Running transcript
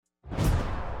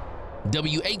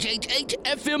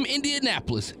WHHH-FM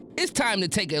Indianapolis. It's time to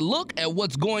take a look at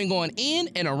what's going on in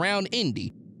and around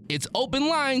Indy. It's Open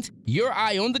Lines, your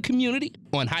eye on the community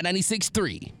on Hot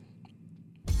 96.3.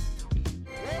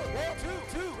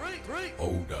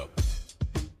 Hold up.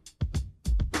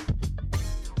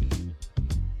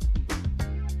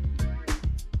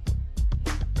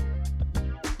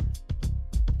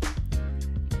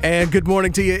 And good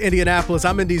morning to you, Indianapolis.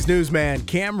 I'm Indy's newsman,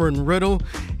 Cameron Riddle,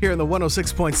 here in the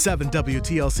 106.7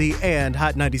 WTLC and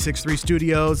Hot 96.3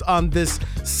 studios on this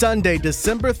Sunday,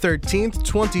 December 13th,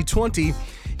 2020.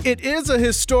 It is a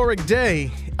historic day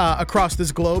across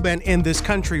this globe and in this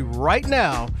country right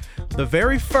now. The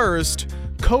very first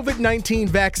COVID-19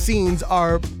 vaccines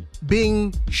are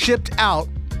being shipped out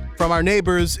from our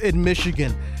neighbors in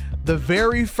Michigan. The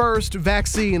very first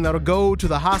vaccine that'll go to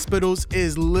the hospitals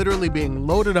is literally being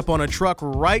loaded up on a truck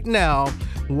right now,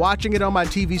 watching it on my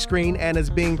TV screen, and is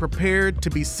being prepared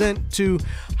to be sent to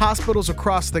hospitals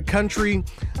across the country,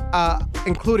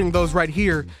 including those right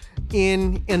here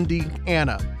in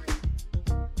Indiana.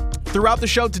 Throughout the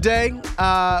show today,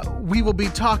 we will be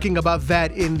talking about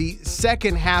that in the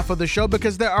second half of the show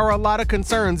because there are a lot of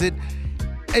concerns. It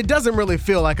doesn't really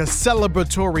feel like a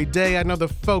celebratory day. I know the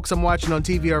folks I'm watching on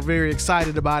TV are very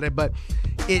excited about it, but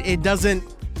it doesn't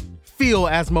feel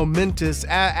as momentous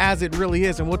as it really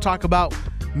is. And we'll talk about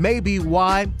maybe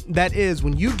why that is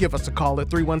when you give us a call at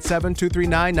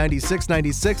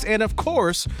 317-239-9696. And of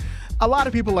course, a lot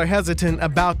of people are hesitant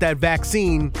about that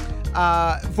vaccine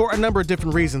for a number of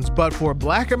different reasons. But for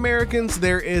Black Americans,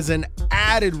 there is an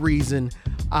added reason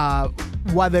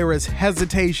why there is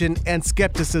hesitation and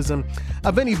skepticism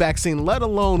of any vaccine, let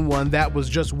alone one that was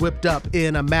just whipped up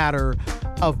in a matter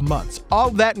of months. All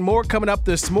that and more coming up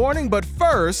this morning. But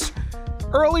first,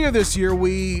 earlier this year,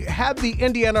 we had the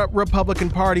Indiana Republican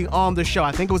Party on the show.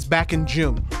 I think it was back in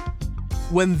June,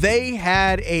 when they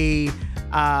had a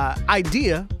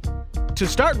idea to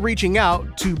start reaching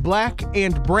out to Black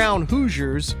and brown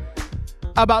Hoosiers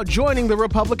about joining the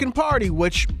Republican Party,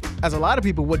 which, as a lot of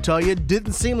people would tell you,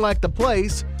 didn't seem like the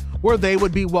place where they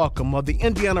would be welcome. Well, the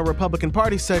Indiana Republican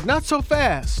Party said, not so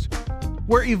fast.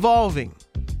 We're evolving.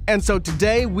 And so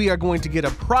today we are going to get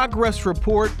a progress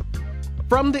report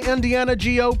from the Indiana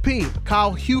GOP.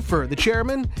 Kyle Hufer, the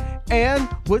chairman, and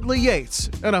Whitley Yates,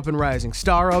 an up-and-rising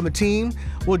star on the team,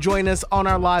 will join us on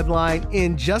our live line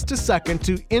in just a second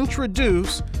to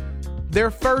introduce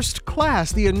their first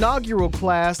class, the inaugural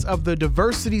class of the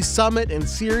Diversity Summit and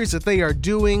series that they are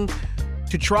doing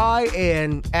to try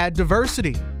and add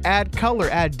diversity, add color,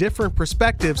 add different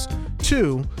perspectives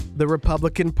to the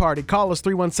Republican Party. Call us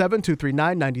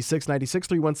 317-239-9696,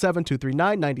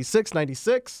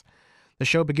 317-239-9696. The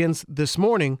show begins this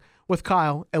morning with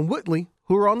Kyle and Whitley,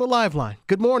 who are on the live line.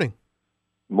 Good morning.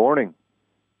 Morning.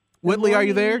 Whitley, are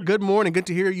you there? Good morning. Good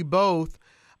to hear you both.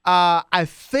 I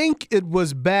think it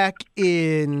was back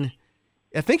in,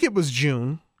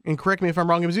 June, and correct me if I'm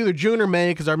wrong. It was either June or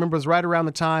May, because I remember it was right around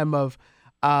the time of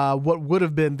what would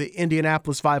have been the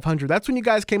Indianapolis 500. That's when you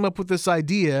guys came up with this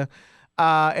idea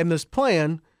and this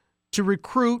plan to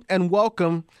recruit and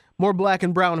welcome more Black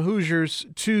and brown Hoosiers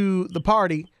to the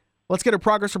party. Let's get a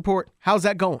progress report. How's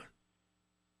that going?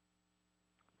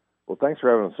 Well, thanks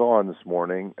for having us on this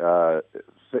morning.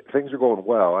 Things are going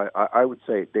well. I would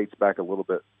say it dates back a little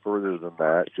bit further than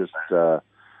that, just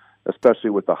especially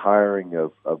with the hiring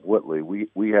of Whitley.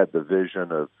 We had the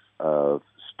vision of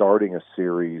starting a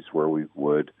series where we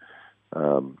would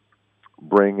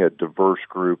bring a diverse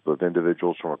group of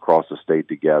individuals from across the state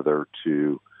together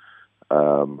to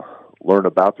learn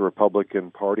about the Republican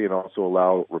Party and also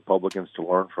allow Republicans to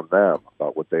learn from them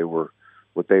about what they were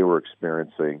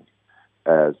experiencing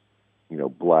as,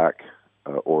 Black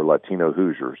or Latino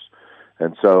Hoosiers.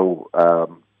 And so,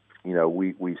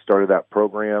 we started that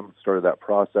program, started that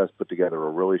process, put together a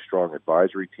really strong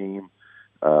advisory team,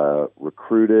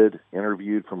 recruited,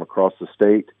 interviewed from across the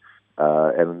state,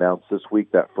 and announced this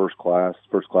week that first class.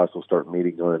 First class will start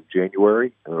meeting in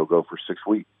January, and it'll go for 6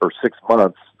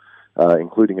 months,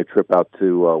 including a trip out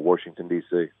to Washington,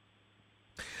 D.C.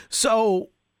 So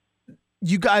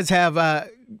you guys have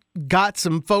got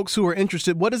some folks who are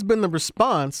interested. What has been the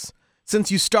response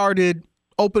since you started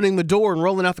opening the door and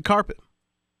rolling out the carpet?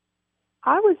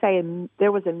 I would say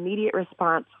there was immediate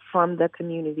response from the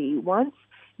community. Once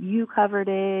you covered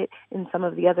it and some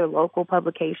of the other local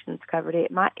publications covered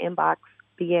it, my inbox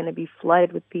began to be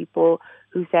flooded with people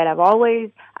who said, I've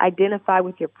always identified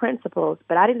with your principles,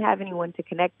 but I didn't have anyone to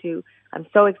connect to. I'm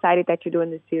so excited that you're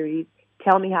doing this series.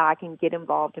 Tell me how I can get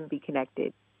involved and be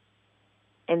connected.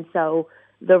 And so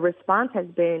the response has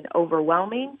been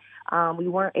overwhelming. We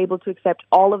weren't able to accept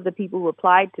all of the people who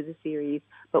applied to the series,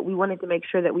 but we wanted to make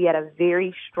sure that we had a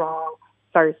very strong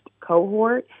first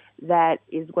cohort that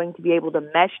is going to be able to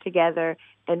mesh together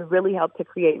and really help to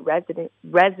create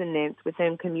resonance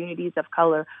within communities of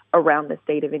color around the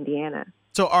state of Indiana.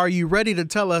 So are you ready to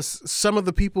tell us some of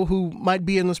the people who might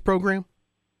be in this program?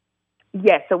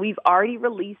 Yes, so we've already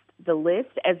released the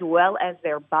list as well as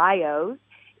their bios.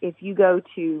 If you go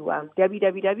to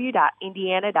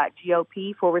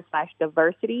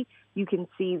www.indiana.gop/diversity, you can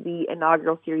see the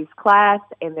inaugural series class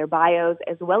and their bios,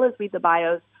 as well as read the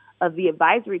bios of the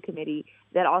advisory committee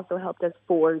that also helped us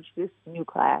forge this new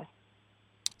class.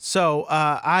 So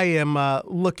I am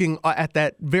looking at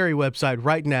that very website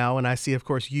right now, and I see, of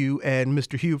course, you and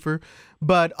Mr. Hufer,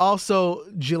 but also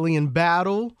Jillian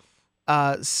Battle,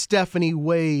 Stephanie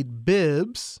Wade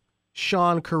Bibbs,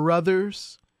 Sean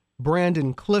Carruthers,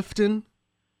 Brandon Clifton,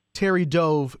 Terry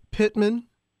Dove Pittman,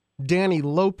 Danny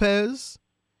Lopez,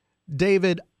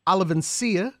 David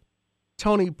Olivencia,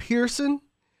 Tony Pearson,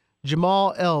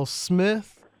 Jamal L.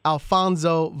 Smith,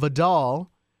 Alfonso Vidal,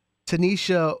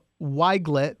 Tanisha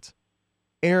Weiglet,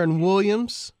 Aaron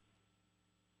Williams,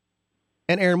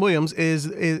 and Aaron Williams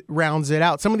is rounds it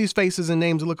out. Some of these faces and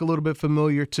names look a little bit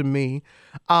familiar to me.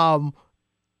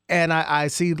 And I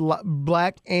see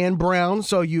black and brown,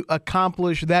 so you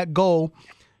accomplish that goal.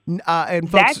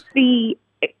 And folks,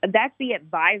 that's the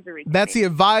advisory committee. That's the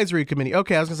advisory committee.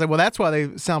 Okay, I was going to say, well, that's why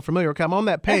they sound familiar. Okay, I'm on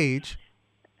that page.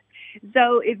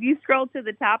 So if you scroll to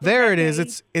the top there of it that is.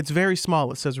 page, It's very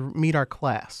small. It says meet our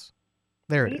class.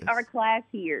 There it is. Meet our class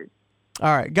here.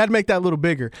 All right, got to make that a little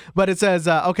bigger. But it says,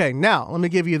 okay, now let me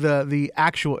give you the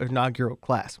actual inaugural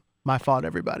class. My fault,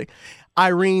 everybody.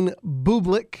 Irene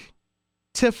Bublik,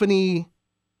 Tiffany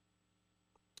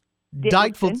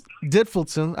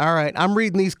Ditfelson. All right, I'm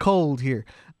reading these cold here.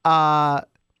 Help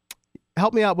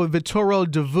me out with Vittorio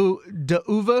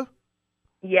D'Uva.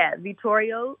 Yeah,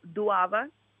 Vittorio D'Uva.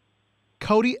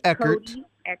 Cody Eckert.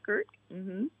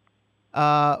 Mm-hmm.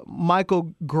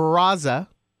 Michael Graza.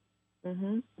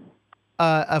 Mm-hmm.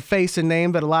 A face and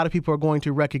name that a lot of people are going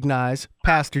to recognize,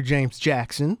 Pastor James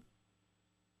Jackson.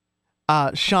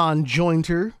 Sean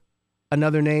Jointer,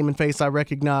 another name and face I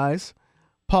recognize.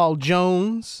 Paul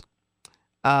Jones,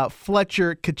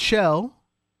 Fletcher Kitchell,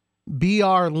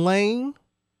 B.R. Lane,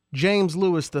 James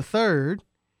Lewis III,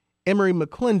 Emery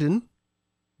McClendon,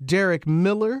 Derek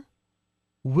Miller,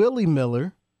 Willie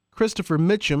Miller, Christopher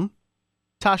Mitchum,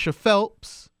 Tasha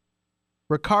Phelps,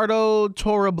 Ricardo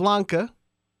Torreblanca.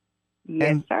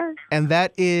 Yes, sir. And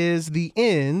that is the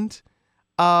end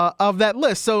of that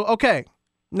list. So, okay,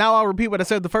 now I'll repeat what I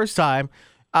said the first time.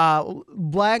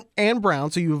 Black and brown,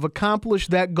 so you've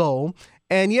accomplished that goal.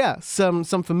 And yeah, some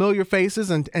familiar faces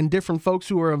and different folks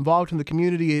who are involved in the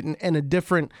community in a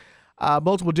different,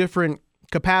 multiple different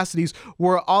capacities.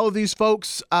 Were all of these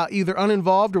folks either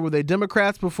uninvolved or were they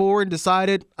Democrats before and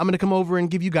decided, I'm going to come over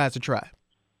and give you guys a try?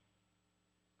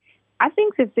 I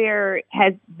think that there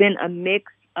has been a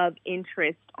mix of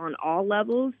interest on all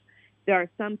levels. There are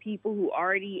some people who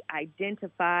already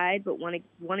identified but wanted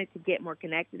to get more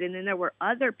connected. And then there were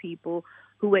other people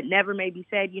who had never maybe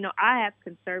said, I have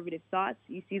conservative thoughts.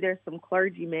 You see, there's some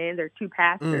clergymen, there are two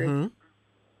pastors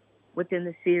within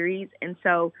the series. And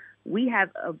so we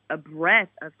have a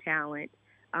breadth of talent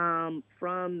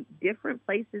from different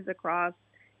places across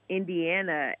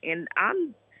Indiana. And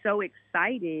I'm so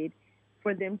excited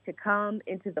for them to come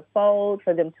into the fold,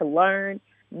 for them to learn,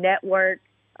 network,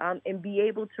 and be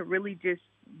able to really just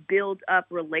build up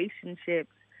relationships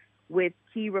with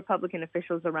key Republican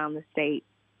officials around the state.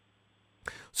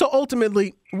 So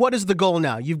ultimately, what is the goal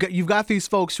now? You've got these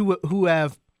folks who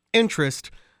have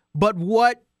interest, but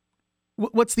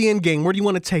what's the end game? Where do you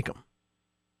want to take them?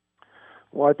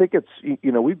 Well, I think it's,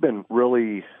 we've been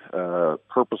really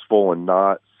purposeful in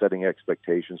not setting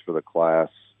expectations for the class.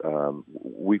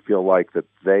 We feel like that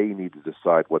they need to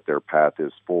decide what their path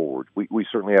is forward. We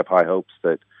certainly have high hopes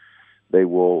that they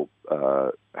will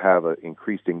have an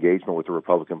increased engagement with the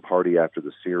Republican Party after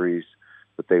the series,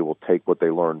 that they will take what they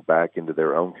learned back into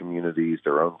their own communities,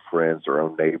 their own friends, their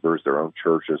own neighbors, their own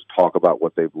churches, talk about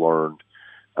what they've learned.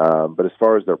 But as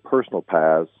far as their personal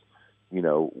paths, we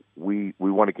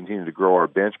want to continue to grow our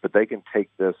bench, but they can take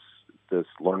this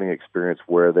learning experience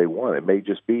where they want. It may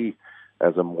just be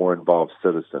as a more involved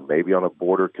citizen, maybe on a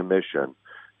border commission.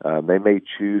 They may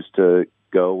choose to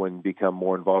go and become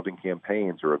more involved in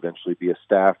campaigns or eventually be a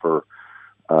staffer,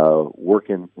 work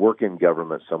in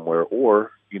government somewhere,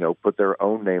 or, put their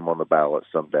own name on the ballot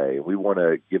someday. We want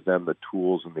to give them the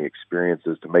tools and the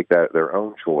experiences to make that their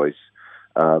own choice.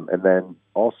 And then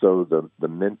also the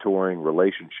mentoring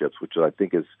relationships, which I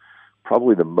think is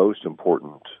probably the most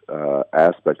important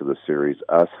aspect of the series,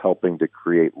 us helping to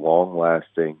create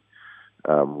long-lasting,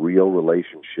 real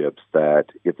relationships that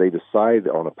if they decide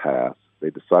on a path, they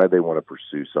decide they want to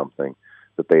pursue something,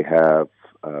 that they have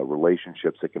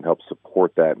relationships that can help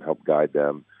support that and help guide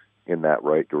them in that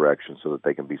right direction so that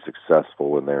they can be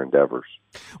successful in their endeavors.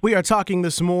 We are talking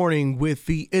this morning with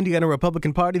the Indiana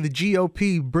Republican Party, the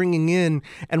GOP, bringing in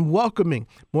and welcoming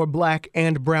more black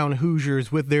and brown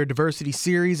Hoosiers with their diversity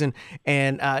series and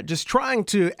just trying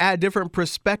to add different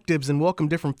perspectives and welcome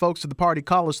different folks to the party.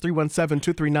 Call us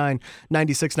 317-239-9696,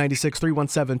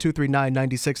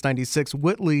 317-239-9696.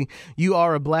 Whitley, you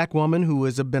are a black woman who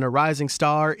has been a rising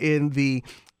star in the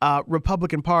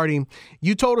Republican Party.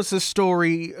 You told us this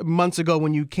story months ago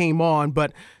when you came on,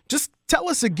 but just tell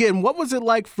us again, what was it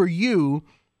like for you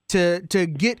to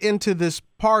get into this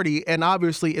party? And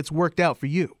obviously it's worked out for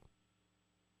you.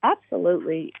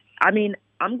 Absolutely. I mean,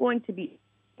 I'm going to be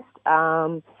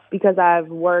because I've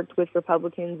worked with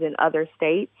Republicans in other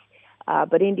states,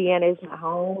 but Indiana is my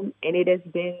home, and it has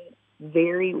been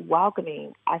very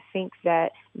welcoming. I think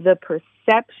that the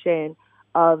perception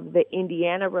of the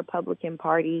Indiana Republican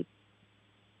Party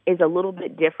is a little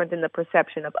bit different than the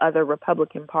perception of other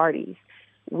Republican parties.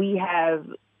 We have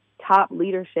top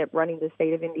leadership running the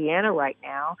state of Indiana right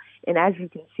now, and as you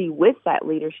can see with that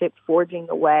leadership, forging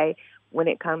the way when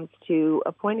it comes to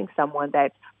appointing someone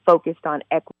that's focused on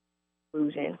equity and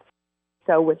inclusion.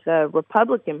 So with the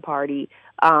Republican Party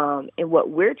and what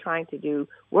we're trying to do,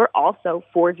 we're also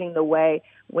forging the way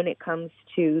when it comes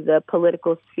to the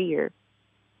political sphere.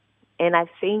 And I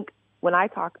think when I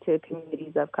talk to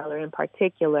communities of color in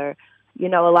particular, you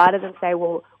know, a lot of them say,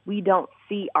 well, we don't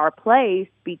see our place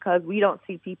because we don't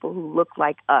see people who look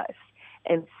like us.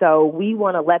 And so we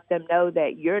want to let them know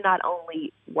that you're not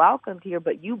only welcomed here,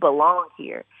 but you belong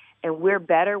here. And we're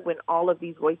better when all of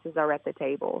these voices are at the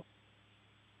table.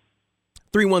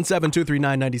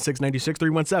 317-239-9696,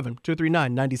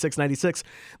 317-239-9696.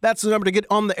 That's the number to get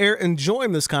on the air and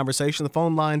join this conversation. The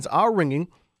phone lines are ringing.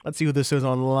 Let's see who this is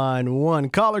on line one.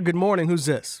 Caller, good morning. Who's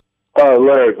this?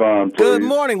 Larry Vaughn, please. Good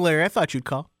morning, Larry. I thought you'd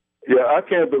call. Yeah, I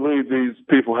can't believe these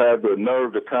people have the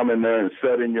nerve to come in there and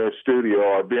sit in your studio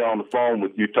or be on the phone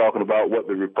with you talking about what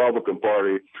the Republican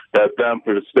Party has done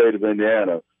for the state of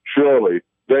Indiana. Surely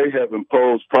they have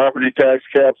imposed property tax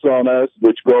caps on us,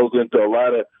 which goes into a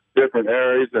lot of different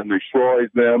areas and destroys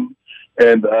them.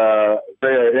 And they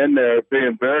are in there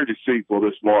being very deceitful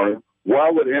this morning.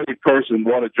 Why would any person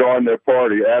want to join their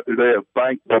party after they have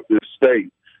bankrupted this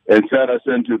state and sent us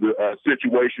into the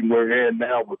situation we're in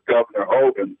now with Governor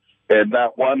Hogan and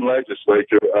not one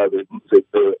legislature,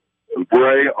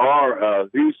 Bray or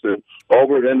Houston,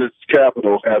 over in this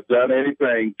Capitol have done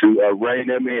anything to rein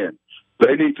him in?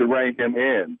 They need to rein him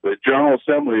in. The General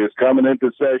Assembly is coming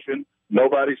into session.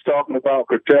 Nobody's talking about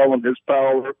curtailing his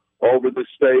power over the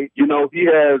state. You know, he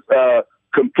has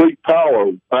complete power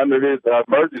under his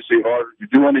emergency order to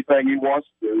do anything he wants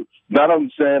to do. None of them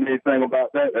saying anything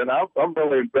about that. And I'm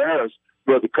really embarrassed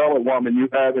for the colored woman you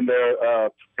have in there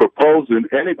proposing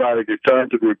anybody to turn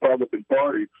to the Republican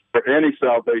Party for any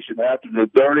salvation after the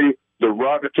dirty,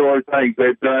 derogatory things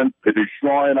they've done to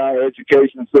destroying our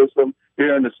education system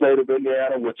here in the state of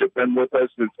Indiana, which have been with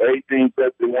us since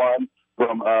 1851.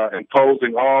 From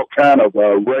imposing all kind of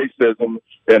racism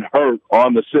and hurt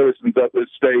on the citizens of this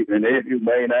state and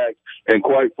inhumane acts, and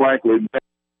quite frankly,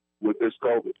 with this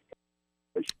COVID.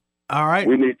 All right.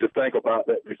 We need to think about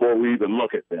that before we even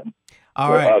look at them.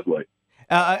 All right. Ugly.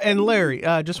 And Larry,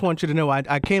 just want you to know,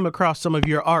 I came across some of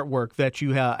your artwork that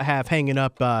you have hanging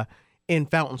up in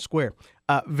Fountain Square.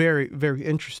 Very, very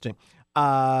interesting.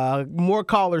 More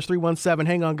callers, 317.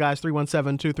 Hang on, guys.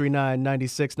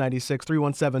 317-239-9696.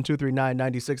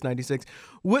 317-239-9696.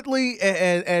 Whitley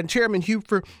and Chairman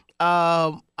Hupfer,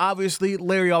 obviously,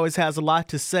 Larry always has a lot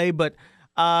to say, but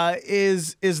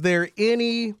is there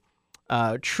any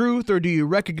truth, or do you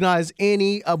recognize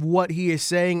any of what he is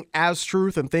saying as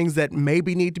truth and things that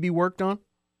maybe need to be worked on?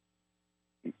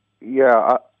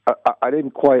 Yeah, I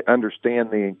didn't quite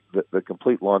understand the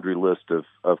complete laundry list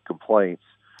of complaints.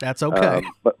 That's okay.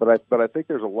 But I think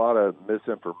there's a lot of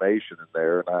misinformation in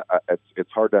there, and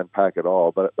it's hard to unpack it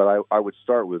all. But I would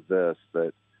start with this,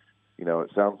 that, you know,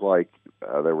 it sounds like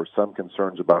there were some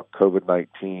concerns about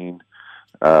COVID-19.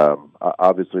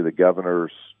 Obviously, the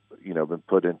governor's, you know, been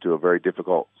put into a very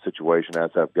difficult situation, as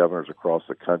have governors across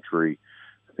the country.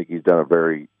 I think he's done a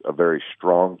very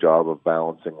strong job of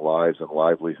balancing lives and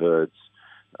livelihoods.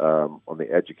 On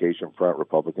the education front,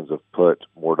 Republicans have put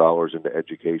more dollars into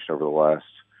education over the last,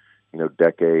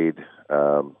 decade,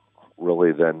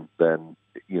 really than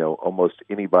almost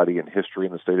anybody in history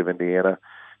in the state of Indiana.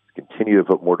 Continue to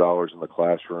put more dollars in the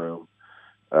classroom.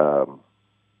 I'm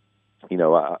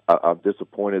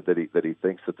disappointed that he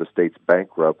thinks that the state's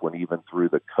bankrupt when even through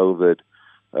the COVID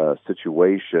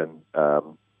situation,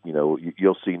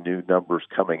 you'll see new numbers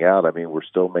coming out. I mean, we're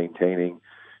still maintaining,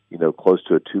 close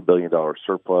to a $2 billion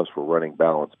surplus. We're running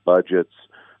balanced budgets.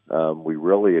 We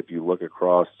really, if you look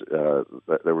across, there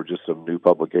were just some new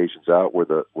publications out where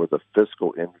the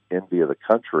fiscal envy of the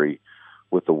country,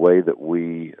 with the way that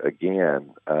we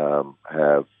again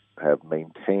have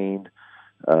maintained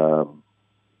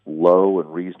low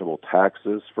and reasonable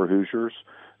taxes for Hoosiers.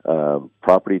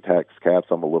 Property tax caps,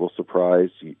 I'm a little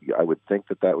surprised. I would think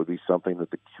that would be something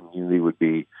that the community would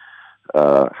be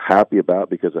happy about,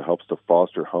 because it helps to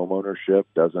foster home ownership,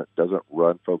 doesn't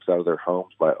run folks out of their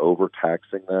homes by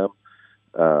overtaxing them.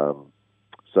 So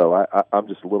I'm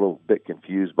just a little bit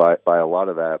confused by a lot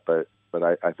of that, but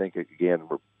I think, again,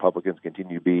 Republicans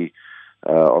continue to be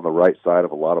on the right side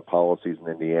of a lot of policies in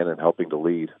Indiana and helping to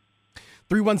lead.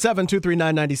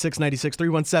 317-239-9696,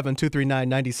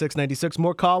 317-239-9696.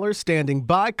 More callers standing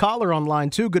by. Caller on line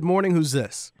 2. Good morning. Who's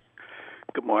this?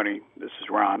 Good morning. This is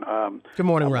Ron. Good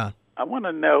morning, Ron. I want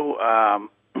to know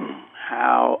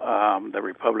how the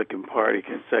Republican Party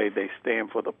can say they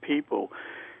stand for the people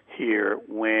here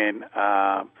when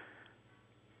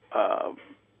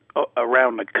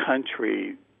around the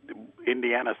country,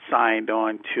 Indiana signed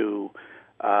on to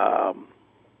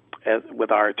with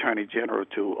our Attorney General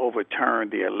to overturn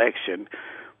the election,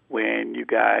 when you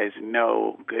guys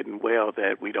know good and well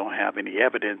that we don't have any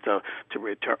evidence to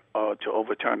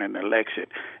overturn an election.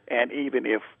 And even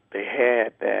if they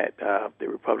had that, the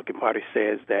Republican Party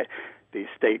says that the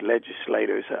state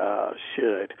legislators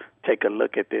should take a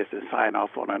look at this and sign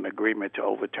off on an agreement to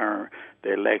overturn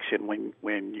the election, when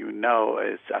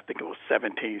I think it was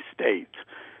 17 states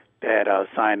that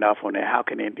signed off on it. How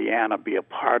can Indiana be a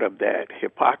part of that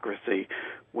hypocrisy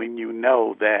when you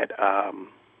know that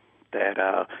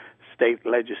state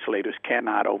legislators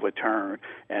cannot overturn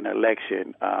an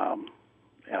election?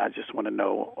 And I just want to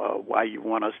know why you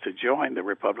want us to join the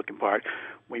Republican Party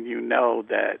when you know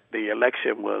that the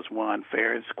election was won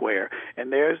fair and square,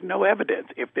 and there's no evidence.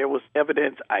 If there was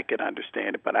evidence, I could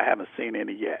understand it, but I haven't seen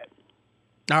any yet.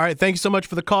 All right. Thank you so much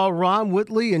for the call, Ron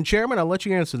Whitley. And Chairman, I'll let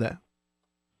you answer that.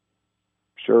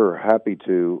 Sure, happy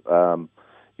to.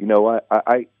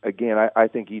 I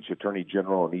think each attorney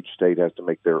general in each state has to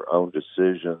make their own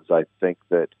decisions. I think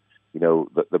that,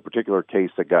 the particular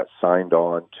case that got signed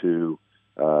on to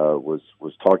was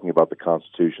talking about the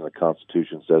Constitution. The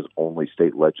Constitution says only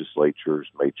state legislatures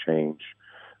may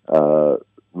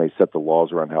set the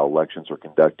laws around how elections are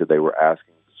conducted. They were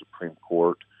asking the Supreme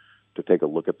Court to take a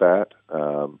look at that.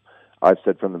 I've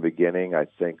said from the beginning, I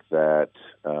think that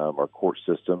our court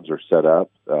systems are set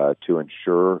up to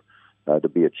ensure to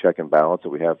be a check and balance, that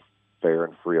we have fair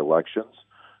and free elections,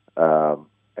 and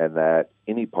that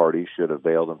any party should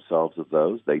avail themselves of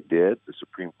those. They did. The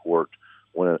Supreme Court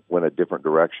went a different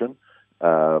direction.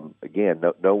 Again,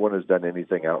 no one has done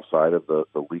anything outside of the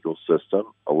legal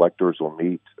system. Electors will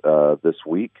meet this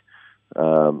week.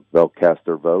 They'll cast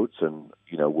their votes, and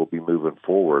we'll be moving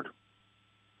forward.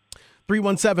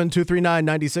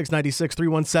 317-239-9696,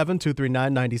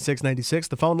 317-239-9696.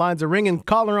 The phone lines are ringing.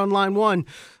 Caller on line 1.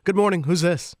 Good morning. Who's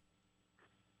this?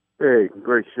 Hey,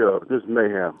 great show. This is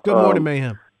Mayhem. Good morning,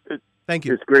 Mayhem. Thank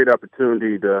you. It's a great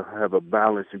opportunity to have a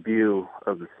balanced view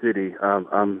of the city.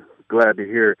 I'm glad to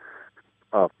hear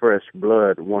fresh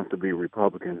blood wants to be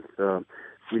Republicans.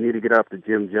 We need to get off the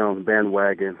Jim Jones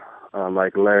bandwagon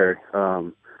like Larry.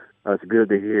 It's good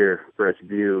to hear fresh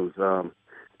views.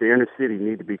 The inner city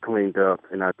need to be cleaned up,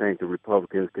 and I think the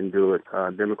Republicans can do it.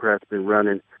 Democrats been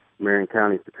running Marion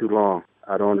County for too long.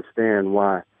 I don't understand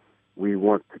why we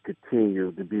want to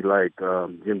continue to be like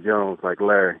Jim Jones, like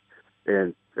Larry,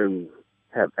 and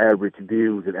have average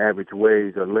views and average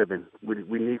ways of living.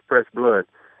 We need fresh blood,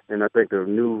 and I think the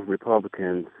new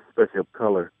Republicans, especially of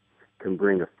color, can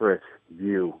bring a fresh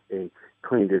view and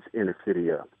clean this inner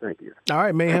city up. Thank you. All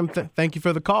right, Mayhem, thank you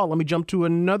for the call. Let me jump to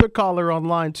another caller on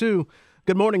line 2.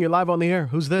 Good morning. You're live on the air.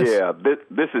 Who's this? Yeah,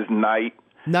 this is Knight.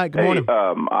 Knight, good morning.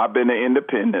 I've been an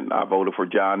independent. I voted for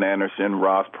John Anderson,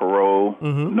 Ross Perot,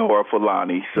 Nora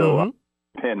Fulani, so I'm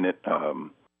independent.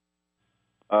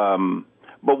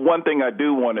 But one thing I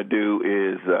do want to do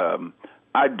is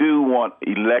I do want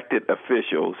elected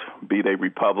officials, be they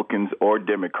Republicans or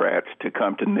Democrats, to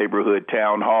come to neighborhood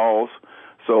town halls.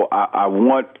 So I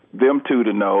want them to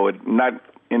know, not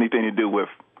anything to do with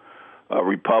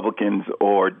Republicans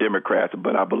or Democrats,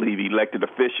 but I believe elected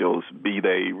officials, be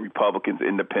they Republicans,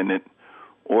 independent,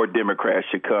 or Democrats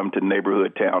should come to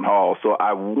neighborhood town halls. So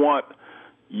I want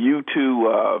you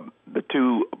two, the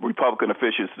two Republican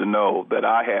officials, to know that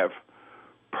I have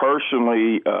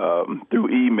personally, through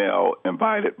email,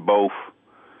 invited both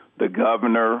the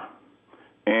governor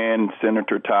and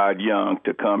Senator Todd Young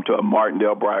to come to a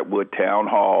Martindale Brightwood town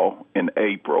hall in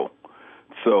April.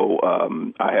 So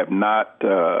I have not,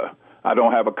 I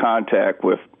don't have a contact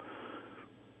with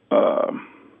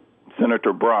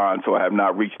Senator Braun, so I have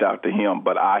not reached out to him,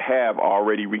 but I have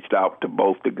already reached out to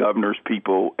both the governor's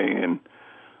people and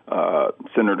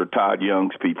Senator Todd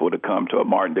Young's people to come to a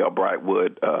Martindale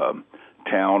Brightwood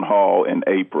town hall in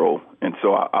April. And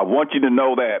so I want you to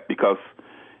know that, because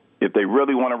if they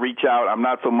really want to reach out, I'm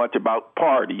not so much about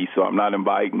parties, so I'm not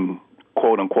inviting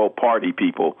quote-unquote party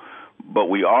people, but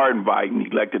we are inviting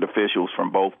elected officials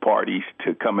from both parties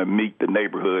to come and meet the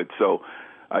neighborhood. So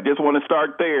I just want to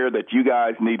start there, that you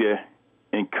guys need to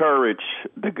encourage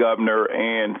the governor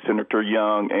and Senator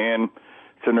Young and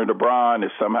Senator Braun,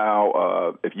 if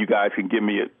somehow, if you guys can give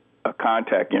me a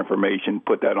contact information,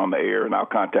 put that on the air, and I'll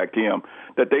contact him,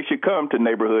 that they should come to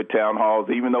neighborhood town halls,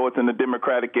 even though it's in the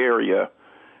Democratic area.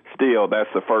 Still, that's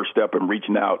the first step in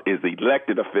reaching out, is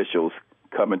elected officials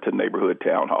coming to neighborhood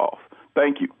town halls.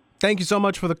 Thank you. Thank you so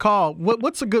much for the call.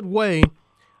 What's a good way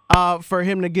for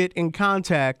him to get in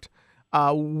contact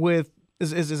with?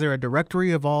 Is there a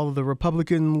directory of all of the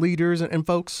Republican leaders and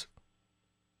folks?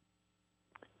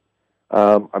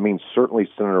 I mean, certainly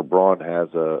Senator Braun has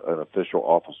an official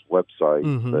office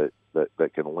website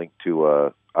that can link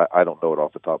to I don't know it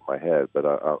off the top of my head, but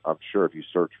I'm sure if you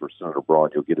search for Senator Braun,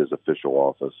 you'll get his official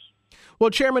office. Well,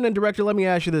 Chairman and Director, let me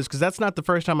ask you this, because that's not the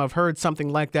first time I've heard something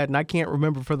like that, and I can't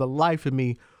remember for the life of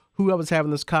me who I was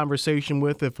having this conversation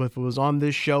with, if it was on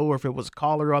this show or if it was a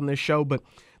caller on this show, but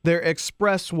their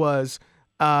express was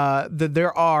that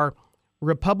there are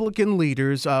Republican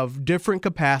leaders of different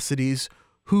capacities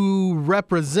who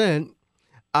represent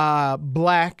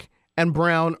black and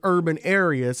brown urban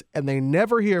areas, and they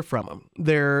never hear from them.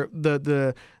 They're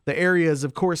the area is,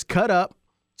 of course, cut up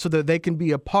so that they can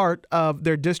be a part of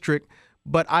their district.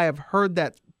 But I have heard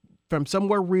that from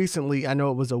somewhere recently. I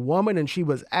know it was a woman, and she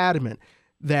was adamant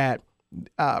that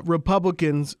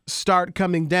Republicans start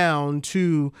coming down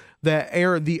to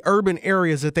the urban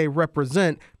areas that they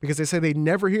represent, because they say they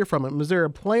never hear from them. Is there a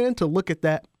plan to look at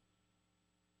that?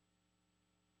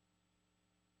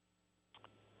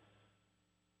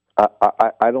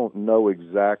 I don't know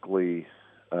exactly,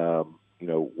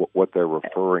 what they're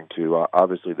referring to.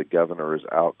 Obviously, the governor is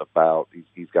out and about.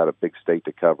 He's got a big state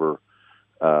to cover,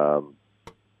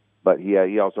 but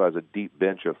he also has a deep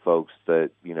bench of folks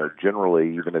that,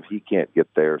 generally, even if he can't get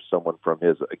there, someone from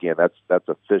his, again, that's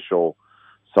official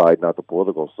side, not the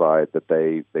political side, that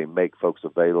they make folks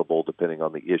available depending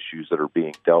on the issues that are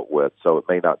being dealt with. So it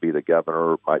may not be the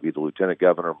governor, it might be the lieutenant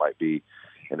governor, it might be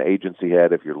an agency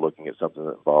head if you're looking at something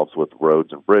that involves with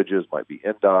roads and bridges, might be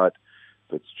NDOT.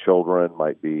 If it's children,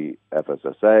 might be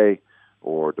FSSA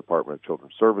or Department of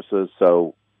Children's Services.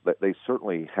 So they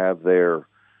certainly have their,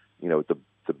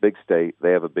 the big state,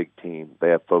 they have a big team. They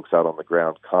have folks out on the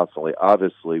ground constantly,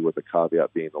 obviously with the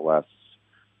caveat being the last,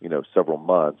 several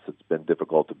months, it's been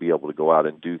difficult to be able to go out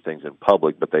and do things in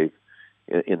public, but they've,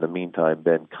 in the meantime,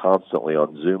 been constantly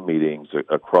on Zoom meetings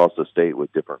across the state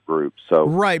with different groups. So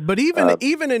right, but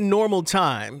even in normal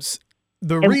times,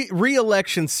 the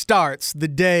re-election starts the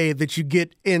day that you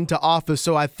get into office.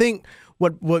 So I think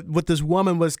what this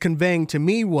woman was conveying to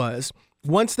me was,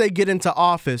 once they get into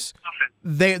office,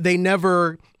 they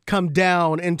never come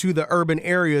down into the urban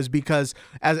areas, because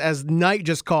as Knight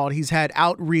just called, he's had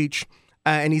outreach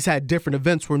and he's had different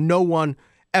events where no one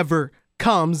ever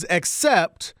comes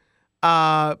except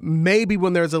maybe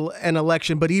when there's an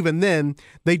election, but even then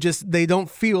they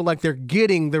don't feel like they're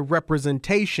getting the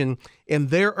representation in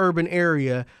their urban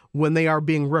area when they are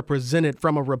being represented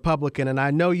from a Republican. And I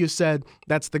know you said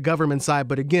that's the government side,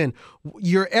 but again,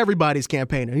 you're everybody's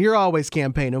campaigning. You're always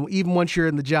campaigning. Even once you're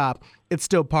in the job, it's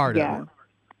still part of it.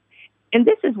 And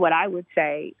this is what I would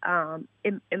say,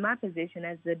 in my position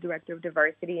as the Director of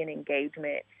Diversity and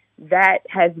Engagement, that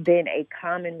has been a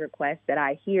common request that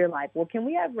I hear, like, well, can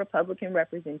we have Republican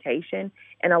representation?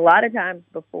 And a lot of times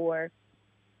before,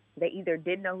 they either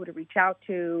didn't know who to reach out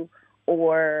to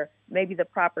or maybe the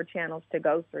proper channels to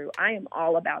go through. I am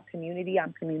all about community.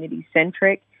 I'm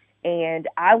community-centric, and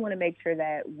I want to make sure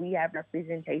that we have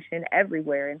representation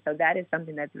everywhere. And so that is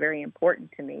something that's very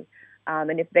important to me.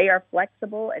 And if they are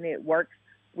flexible and it works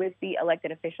with the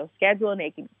elected official schedule and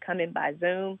they can come in by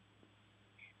Zoom,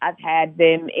 I've had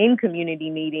them in community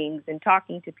meetings and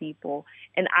talking to people.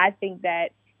 And I think that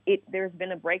there's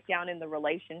been a breakdown in the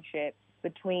relationship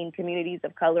between communities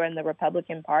of color and the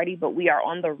Republican Party, but we are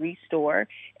on the restore,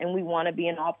 and we want to be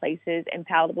in all places and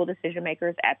palatable decision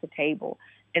makers at the table.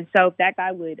 And so if that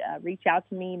guy would reach out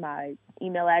to me, my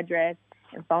email address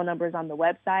and phone numbers on the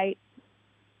website,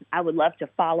 I would love to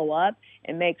follow up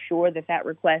and make sure that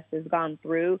request has gone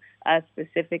through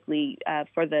specifically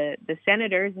for the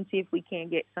senators, and see if we can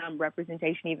get some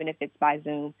representation, even if it's by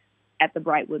Zoom, at the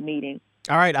Brightwood meeting.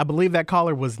 All right. I believe that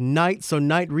caller was Knight. So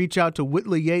Knight, reach out to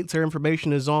Whitley Yates. Her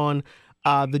information is on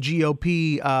the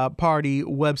GOP party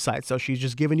website. So she's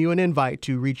just giving you an invite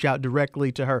to reach out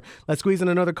directly to her. Let's squeeze in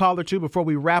another call or two before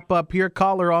we wrap up here.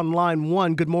 Caller on line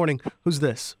 1. Good morning. Who's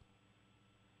this?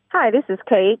 Hi, this is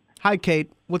Kate. Hi,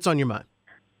 Kate. What's on your mind?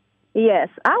 Yes,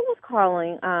 I was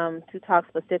calling to talk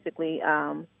specifically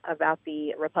about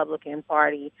the Republican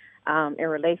Party in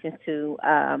relation to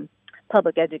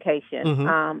public education.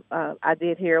 Mm-hmm. I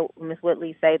did hear Ms.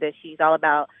 Whitley say that she's all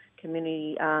about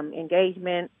community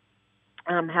engagement.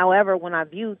 However, when I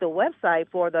viewed the website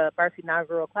for the first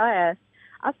inaugural class,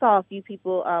 I saw a few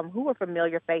people who were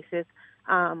familiar faces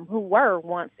who were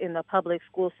once in the public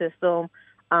school system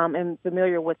and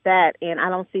familiar with that. And I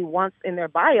don't see once in their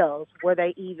bios where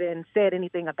they even said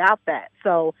anything about that.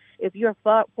 So if you're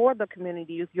for the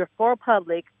community, if you're for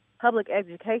public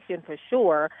education for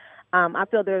sure, I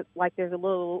feel there's a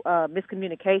little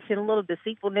miscommunication, a little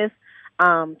deceitfulness,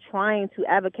 trying to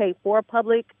advocate for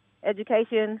public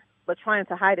education, but trying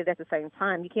to hide it at the same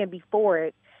time. You can't be for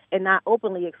it and not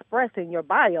openly express in your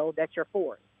bio that you're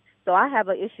for it. So I have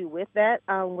an issue with that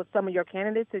with some of your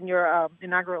candidates in your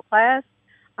inaugural class.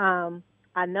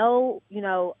 I know,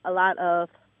 a lot of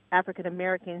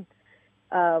African-American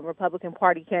Republican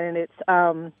Party candidates,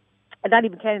 not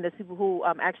even candidates, people who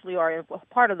actually are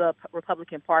part of the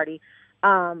Republican Party.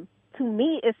 To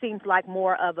me, it seems like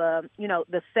more of a,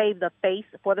 the save the face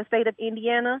for the state of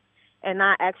Indiana and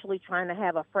not actually trying to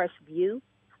have a fresh view.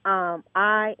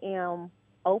 I am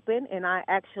open and I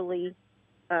actually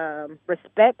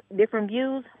respect different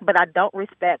views, but I don't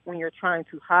respect when you're trying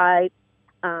to hide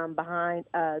behind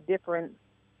different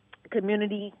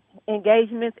community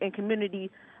engagements and community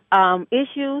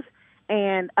issues.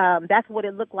 And that's what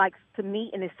it looked like to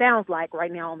me, and it sounds like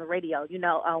right now on the radio.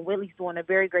 Whitley's doing a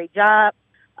very great job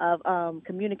of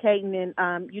communicating and,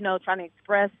 trying to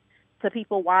express to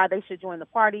people why they should join the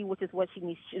party, which is what she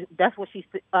needs. That's what she's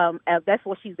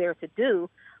there to do.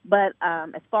 But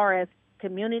as far as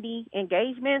community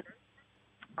engagement,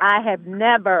 I have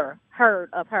never heard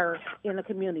of her in the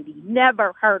community,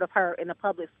 never heard of her in the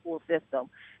public school system.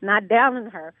 Not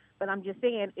downing her, but I'm just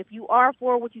saying, if you are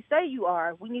for what you say you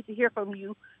are, we need to hear from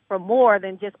you for more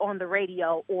than just on the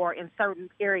radio or in certain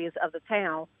areas of the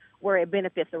town where it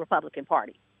benefits the Republican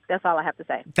Party. That's all I have to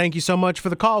say. Thank you so much for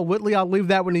the call. Whitley, I'll leave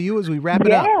that one to you as we wrap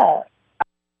it up. Yeah.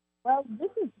 Well,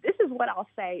 this is what I'll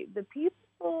say. The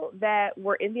people that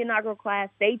were in the inaugural class,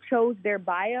 they chose their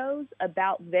bios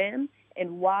about them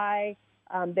and why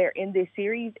they're in this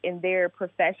series and their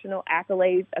professional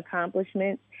accolades,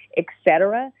 accomplishments,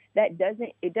 etc. It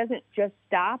doesn't just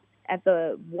stop at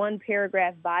the one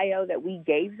paragraph bio that we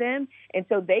gave them. And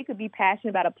so they could be passionate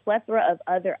about a plethora of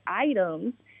other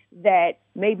items that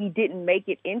maybe didn't make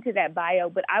it into that bio,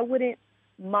 but I wouldn't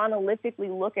monolithically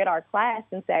look at our class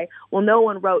and say, well, no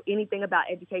one wrote anything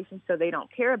about education, so they don't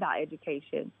care about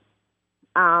education.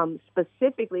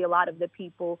 Specifically, a lot of the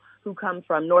people who come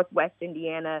from Northwest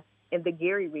Indiana and the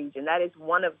Gary region, that is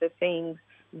one of the things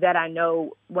that I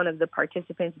know one of the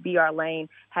participants, B.R. Lane,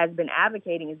 has been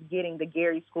advocating, is getting the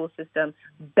Gary school system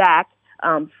back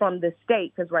from the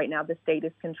state, because right now the state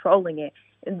is controlling it.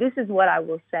 And this is what I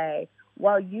will say.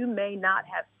 While you may not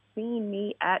have seen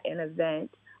me at an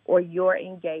event or your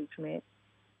engagement,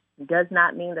 does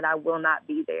not mean that I will not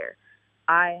be there.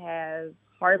 I have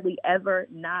hardly ever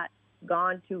not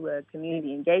gone to a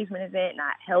community engagement event,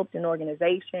 not helped an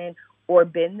organization or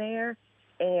been there.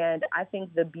 And I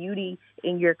think the beauty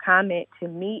in your comment to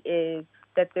me is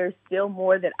that there's still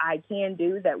more that I can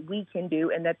do, that we can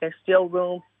do, and that there's still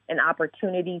room and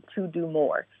opportunity to do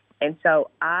more. And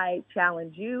so I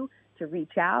challenge you to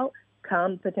reach out,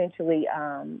 come potentially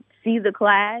see the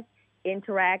class,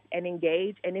 interact and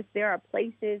engage. And if there are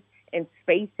places and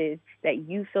spaces that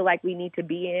you feel like we need to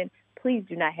be in, please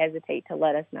do not hesitate to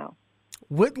let us know.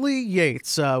 Whitley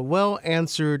Yates,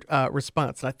 well-answered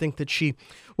response. I think that she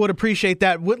would appreciate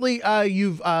that. Whitley,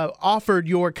 you've offered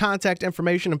your contact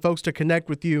information and folks to connect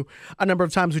with you a number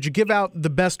of times. Would you give out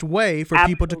the best way for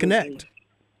people to connect?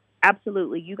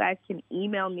 Absolutely. You guys can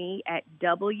email me at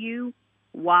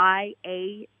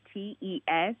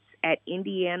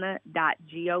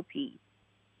WYATES@indiana.gop.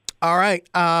 All right.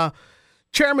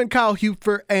 Chairman Kyle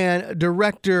Hupfer and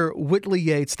Director Whitley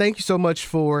Yates, thank you so much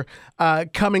for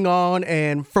coming on,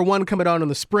 and for one, coming on in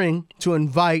the spring to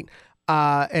invite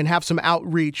and have some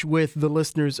outreach with the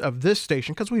listeners of this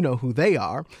station, because we know who they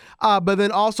are, but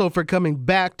then also for coming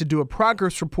back to do a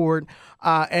progress report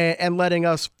and letting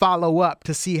us follow up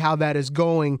to see how that is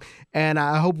going. And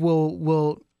I hope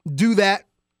we'll do that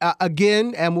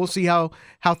again, and we'll see how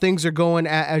things are going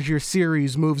as your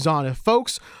series moves on. If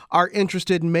folks are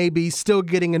interested in maybe still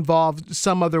getting involved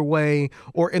some other way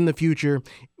or in the future,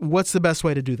 what's the best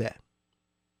way to do that?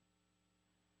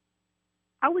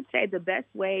 I would say the best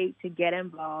way to get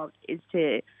involved is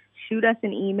to shoot us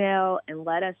an email and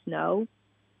let us know.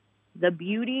 The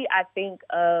beauty, I think,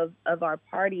 of our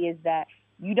party is that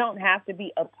you don't have to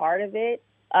be a part of it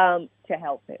to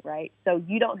help it, right? So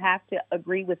you don't have to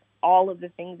agree with all of the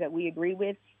things that we agree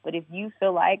with, but if you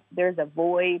feel like there's a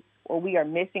void or we are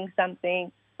missing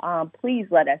something, please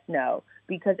let us know,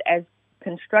 because as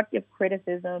constructive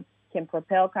criticism can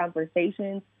propel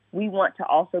conversations, we want to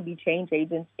also be change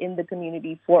agents in the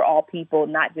community for all people,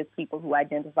 not just people who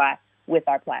identify with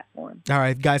our platform. All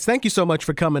right, guys, thank you so much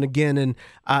for coming again. And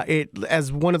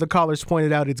as one of the callers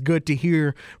pointed out, it's good to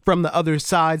hear from the other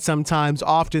side sometimes,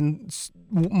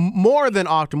 more than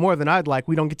I'd like.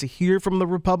 We don't get to hear from the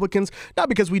Republicans, not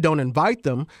because we don't invite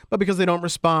them, but because they don't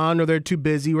respond, or they're too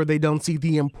busy, or they don't see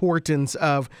the importance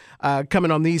of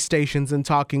coming on these stations and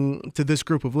talking to this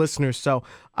group of listeners. So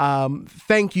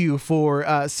thank you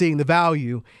for seeing the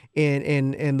value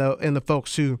in the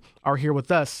folks who are here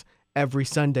with us every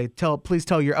Sunday. Please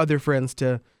tell your other friends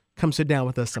to come sit down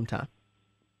with us sometime.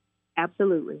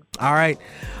 Absolutely. All right.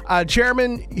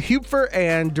 Chairman Hupfer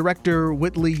and Director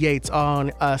Whitley Yates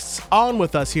on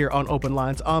with us here on Open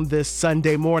Lines on this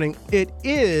Sunday morning. It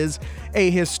is a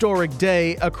historic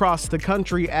day across the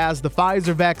country as the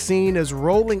Pfizer vaccine is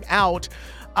rolling out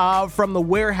from the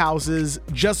warehouses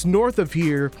just north of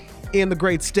here in the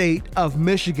great state of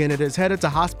Michigan. It is headed to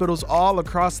hospitals all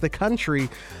across the country,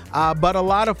 but a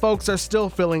lot of folks are still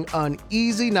feeling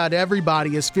uneasy. Not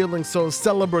everybody is feeling so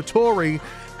celebratory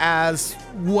as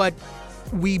what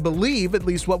we believe, at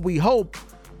least what we hope,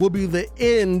 will be the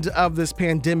end of this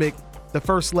pandemic, the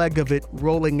first leg of it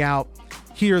rolling out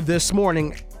here this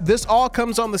morning. This all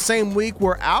comes on the same week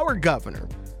where our governor,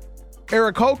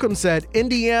 Eric Holcomb, said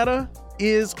Indiana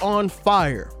is on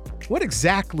fire. What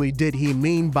exactly did he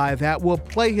mean by that? We'll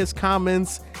play his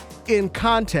comments in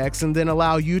context and then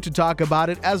allow you to talk about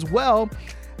it, as well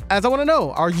as I want to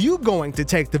know, are you going to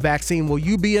take the vaccine? Will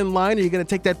you be in line? Are you going to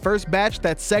take that first batch,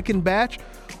 that second batch?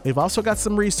 We've also got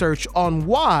some research on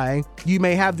why you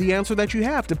may have the answer that you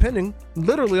have, depending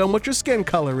literally on what your skin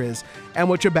color is and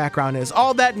what your background is.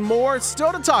 All that and more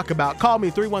still to talk about. Call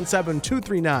me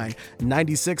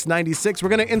 317-239-9696. We're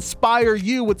going to inspire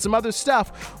you with some other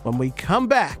stuff when we come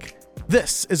back.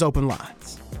 This is Open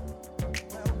Lines.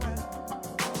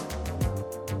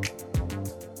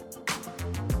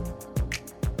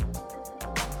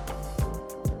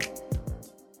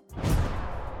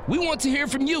 We want to hear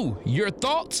from you, your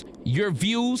thoughts, your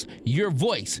views, your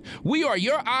voice. We are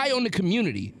your eye on the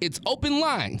community. It's Open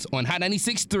Lines on Hot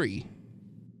 96.3.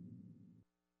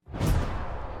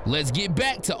 Let's get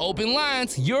back to Open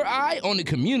Lines, your eye on the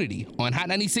community on Hot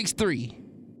 96.3.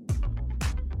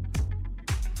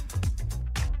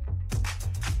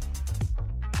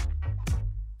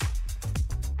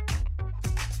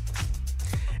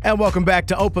 And welcome back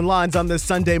to Open Lines on this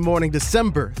Sunday morning,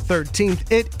 December 13th.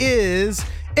 It is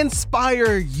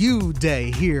Inspire You Day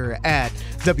here at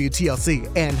WTLC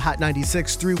and Hot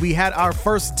 96.3. We had our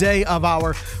first day of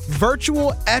our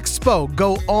virtual expo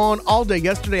go on all day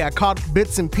yesterday. I caught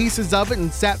bits and pieces of it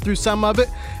and sat through some of it,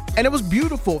 and it was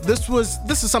beautiful. This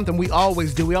is something we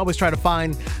always do. We always try to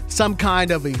find some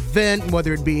kind of event,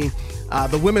 whether it be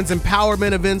the women's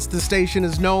empowerment events the station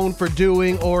is known for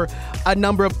doing, or a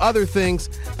number of other things.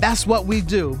 That's what we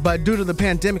do. But due to the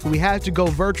pandemic, we had to go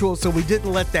virtual, so we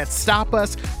didn't let that stop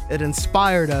us. It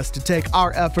inspired us to take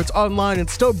our efforts online and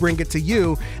still bring it to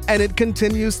you. And it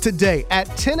continues today at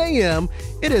 10 a.m.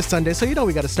 It is Sunday, so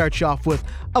we got to start you off with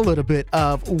a little bit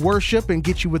of worship and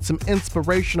get you with some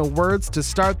inspirational words to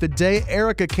start the day.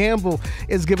 Erica Campbell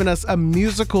is giving us a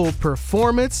musical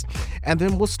performance, and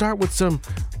then we'll start with some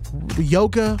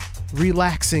yoga,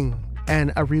 relaxing,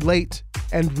 and a relate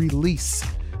and release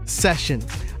session.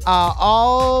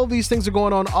 All these things are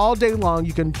going on all day long.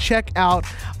 You can check out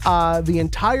the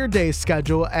entire day's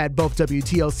schedule at both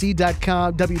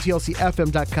WTLC.com,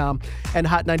 WTLCFM.com, and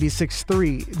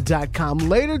Hot963.com.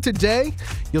 Later today,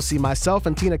 you'll see myself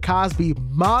and Tina Cosby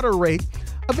moderate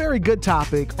a very good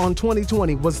topic on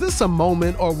 2020. Was this a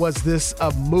moment or was this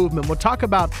a movement? We'll talk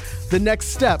about the next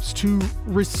steps to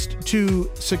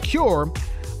secure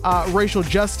racial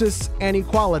justice and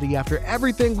equality after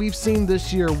everything we've seen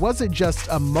this year. Was it just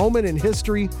a moment in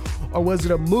history or was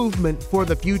it a movement for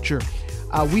the future?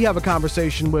 We have a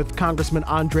conversation with Congressman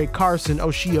Andre Carson,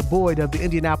 Oshia Boyd of the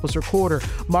Indianapolis Recorder,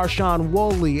 Marshawn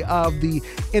Woolley of the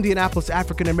Indianapolis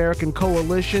African American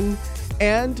Coalition,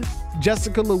 and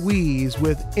Jessica Louise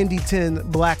with Indy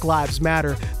 10 Black Lives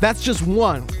Matter. That's just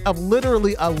one of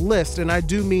literally a list, and I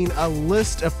do mean a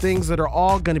list of things that are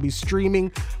all going to be streaming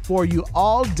for you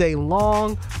all day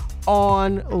long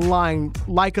online.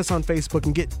 Like us on Facebook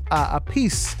and get a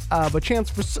piece of a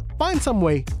chance for find some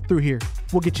way through here.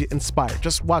 We'll get you inspired.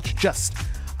 Just watch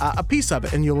a piece of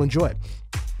it and you'll enjoy it.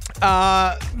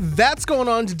 That's going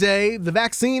on today. The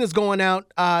vaccine is going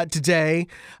out today.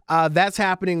 That's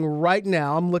happening right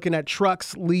now. I'm looking at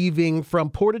trucks leaving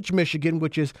from Portage, Michigan,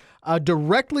 which is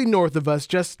directly north of us,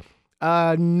 just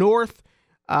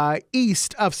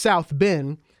east of South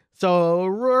Bend. So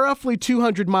roughly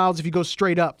 200 miles if you go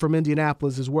straight up from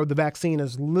Indianapolis is where the vaccine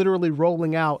is literally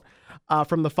rolling out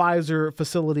from the Pfizer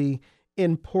facility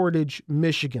in Portage,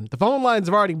 Michigan. The phone lines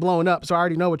have already blown up, so I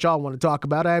already know what y'all want to talk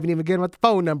about. I haven't even given out the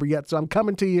phone number yet, so I'm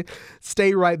coming to you.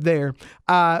 Stay right there.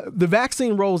 The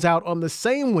vaccine rolls out on the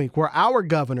same week where our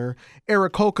governor,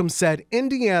 Eric Holcomb, said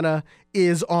Indiana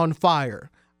is on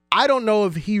fire. I don't know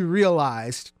if he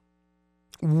realized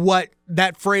what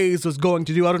that phrase was going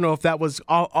to do. I don't know if that was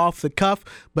off the cuff,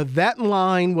 but that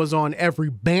line was on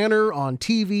every banner on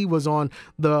TV, was on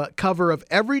the cover of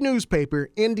every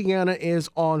newspaper. Indiana is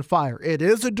on fire. It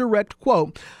is a direct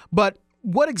quote, but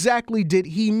what exactly did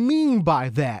he mean by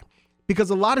that? Because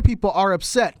a lot of people are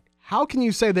upset. How can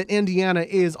you say that Indiana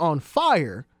is on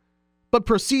fire, but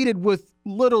proceeded with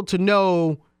little to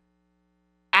no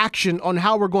action on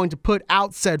how we're going to put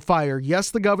out said fire?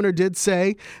 Yes, the governor did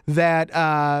say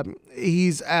that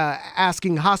he's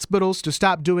asking hospitals to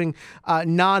stop doing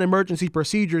non-emergency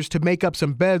procedures to make up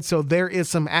some beds, so there is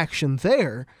some action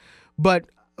there. But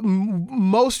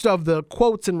most of the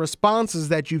quotes and responses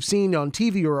that you've seen on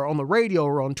TV or on the radio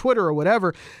or on Twitter or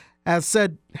whatever has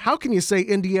said, how can you say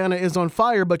Indiana is on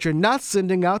fire, but you're not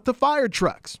sending out the fire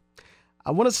trucks?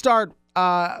 I want to start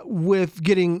with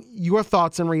getting your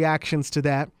thoughts and reactions to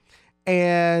that.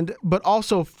 But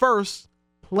also first,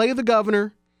 play the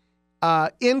governor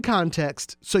in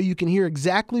context so you can hear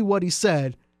exactly what he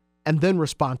said and then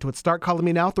respond to it. Start calling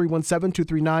me now,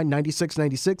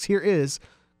 317-239-9696. Here is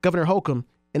Governor Holcomb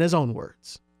in his own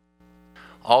words.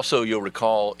 Also, you'll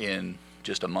recall in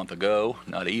just a month ago,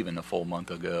 not even a full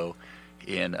month ago,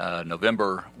 in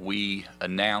November, we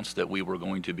announced that we were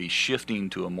going to be shifting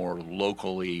to a more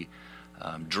locally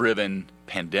driven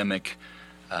pandemic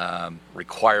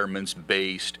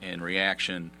requirements-based and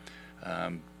reaction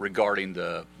regarding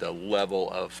the level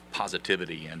of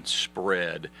positivity and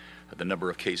spread, the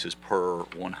number of cases per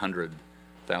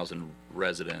 100,000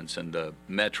 residents. And the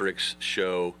metrics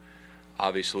show,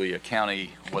 obviously, a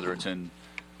county, whether it's in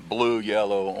blue,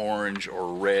 yellow, orange,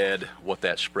 or red, what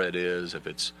that spread is. If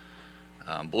it's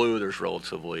blue, there's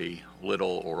relatively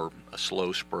little or a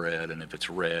slow spread, and if it's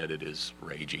red, it is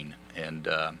raging. And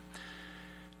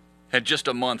just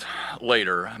a month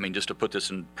later, I mean, just to put this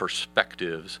in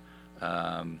perspectives,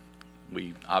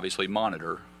 we obviously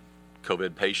monitor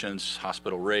COVID patients,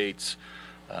 hospital rates,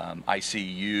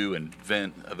 ICU and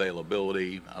vent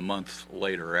availability. A month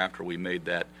later, after we made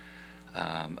that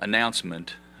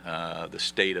announcement, the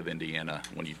state of Indiana,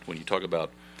 when you talk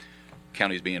about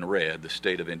counties being red, the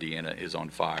state of Indiana is on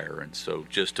fire. And so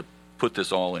just to put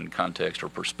this all in context or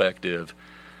perspective,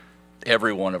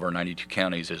 every one of our 92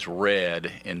 counties is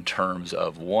red in terms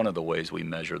of one of the ways we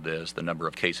measure this, the number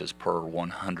of cases per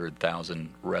 100,000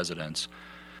 residents.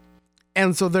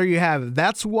 And so there you have it.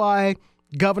 That's why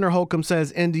Governor Holcomb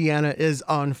says Indiana is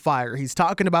on fire. He's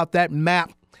talking about that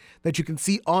map that you can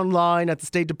see online at the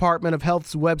State Department of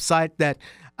Health's website that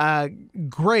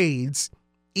grades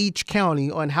each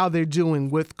county on how they're doing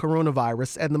with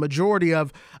coronavirus. And the majority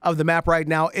of the map right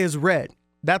now is red.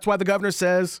 That's why the governor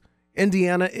says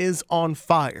Indiana is on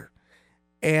fire.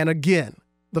 And again,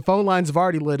 the phone lines have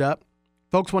already lit up.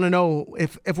 Folks want to know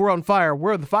if we're on fire,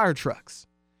 where are the fire trucks?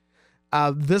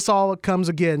 This all comes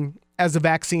again as the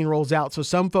vaccine rolls out. So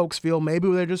some folks feel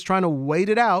maybe they're just trying to wait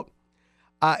it out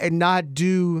and not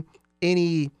do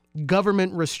any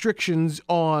government restrictions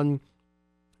on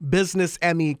business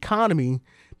and the economy,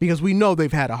 because we know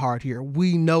they've had a hard year.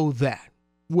 We know that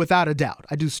without a doubt.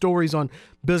 I do stories on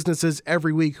businesses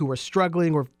every week who are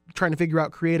struggling or trying to figure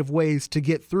out creative ways to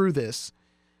get through this.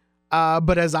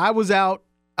 But as I was out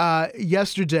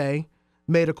yesterday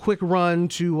made a quick run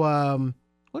to,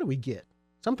 what did we get?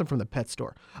 Something from the pet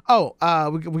store. Oh,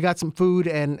 we got some food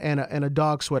and a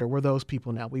dog sweater. We're those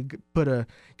people now. We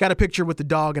got a picture with the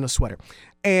dog and a sweater.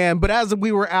 But as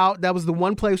we were out, that was the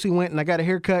one place we went, and I got a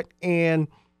haircut, and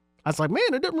I was like,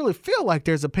 man, it doesn't really feel like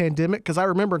there's a pandemic, because I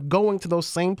remember going to those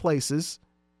same places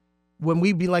when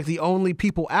we'd be like the only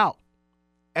people out.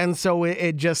 And so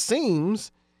it just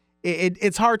seems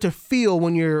it's hard to feel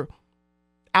when you're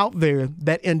out there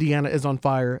that Indiana is on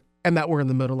fire and that we're in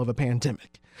the middle of a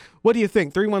pandemic. What do you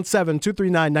think?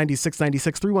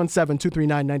 317-239-9696,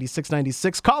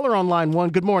 317-239-9696. Caller on line 1.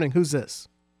 Good morning. Who's this?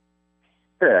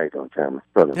 Hey, how you doing, Cameron?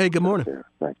 Brother. Hey, good morning.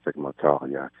 Thanks for taking my call.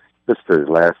 Yeah, this is the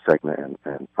last segment,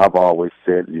 and I've always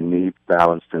said you need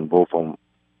balance in both on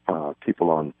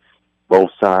people on both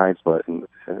sides, but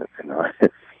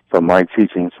from my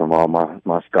teachings, from all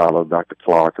my scholars, Dr.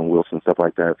 Clark and Wilson, stuff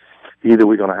like that, either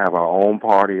we're going to have our own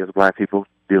party as black people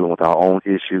dealing with our own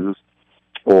issues,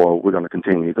 or we're going to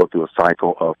continue to go through a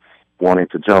cycle of wanting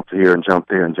to jump here and jump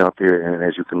there and jump here. And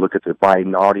as you can look at the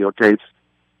Biden audio tapes,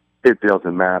 it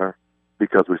doesn't matter,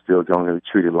 because we're still going to be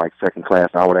treated like second class.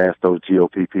 I would ask those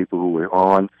GOP people who were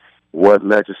on what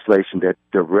legislation that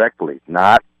directly,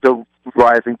 not the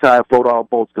rising tide float all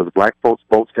boats, because black folks'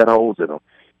 boats got holes in them.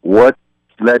 What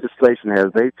legislation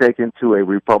has they taken to a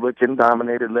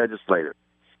Republican-dominated legislator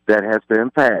that has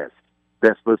been passed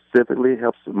that specifically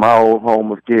helps my old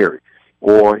home of Gary,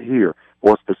 or here,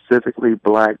 or specifically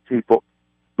black people,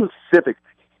 specific?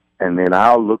 And then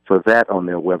I'll look for that on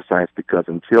their websites, because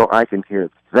until I can hear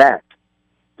that,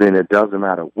 then it doesn't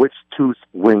matter which two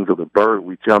wings of the bird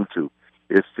we jump to.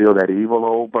 It's still that evil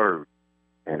old bird.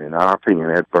 And in our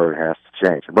opinion, that bird has to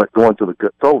change. But going through the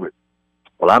COVID,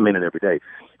 well, I'm in it every day.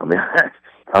 I mean,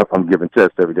 I'm giving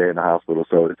tests every day in the hospital,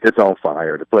 so it's on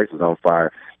fire. The place is on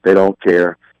fire. They don't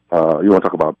care. You want to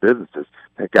talk about businesses.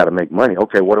 They got to make money.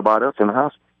 Okay, what about us in the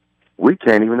hospital? We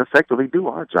can't even effectively do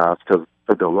our jobs because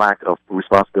of the lack of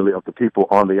responsibility of the people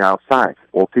on the outside,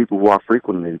 or people who are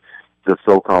frequenting the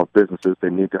so-called businesses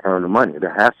that need to earn the money.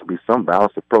 There has to be some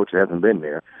balanced approach. It hasn't been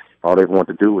there. All they want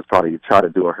to do is probably try to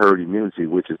do a herd immunity,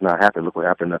 which is not happening. Look what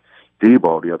happened to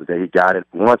Debo the other day. He got it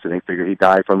once, and they figured he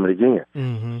died from it again.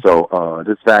 Mm-hmm. So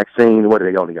this vaccine, what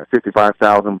do they only got?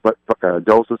 55,000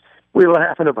 doses. We were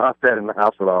laughing about that in the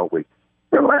hospital all week.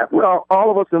 We're laughing. Well,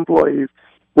 all of us employees,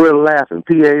 we're laughing.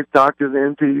 PAs, doctors,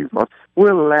 NPs,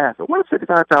 we're laughing. What is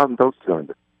 55,000 doses going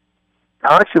to do?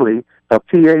 Actually, a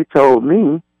PA told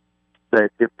me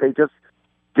that if they just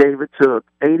gave it to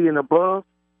 80 and above,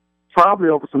 probably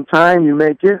over some time you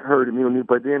may get herd immunity.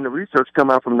 But then the research come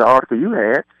out from the article you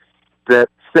had that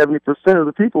 70% of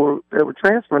the people that were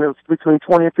transferring, it was between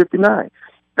 20 and 59,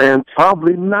 and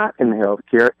probably not in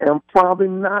healthcare, and probably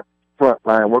not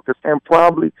frontline workers, and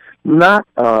probably not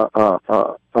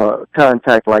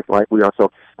contact like we are.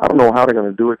 So I don't know how they're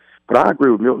going to do it, but I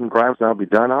agree with Milton Grimes, and I'll be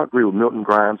done. I agree with Milton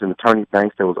Grimes and Attorney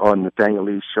Banks that was on Nathaniel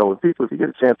Lee's show. And people, if you get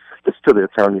a chance, listen to the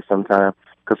attorney sometime,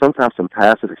 because sometimes some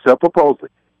pastors, except for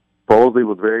Posley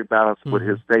was very balanced with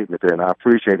his statement there, and I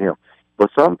appreciate him. But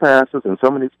some pastors and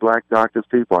some of these black doctors,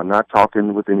 people are not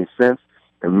talking with any sense.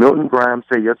 And Milton Grimes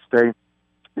said yesterday,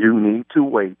 you need to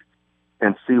wait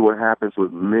and see what happens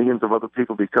with millions of other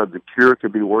people, because the cure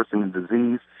could be worse than the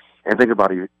disease. And think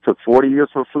about it. It took 40 years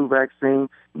for a flu vaccine,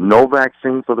 no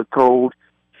vaccine for the cold,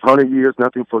 100 years,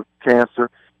 nothing for cancer,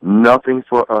 nothing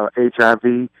for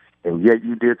HIV, and yet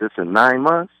you did this in 9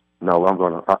 months? No, I'm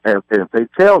going to, if they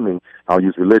tell me, I'll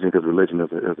use religion, because religion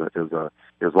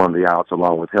is one of the outs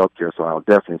along with healthcare, so I'll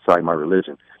definitely cite my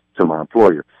religion to my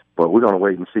employer. But we're going to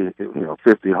wait and see,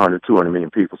 50, 100, 200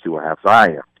 million people, see what happens. I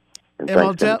am. And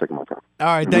thanks for taking my time. All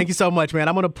right, thank you so much, man.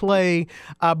 I'm going to play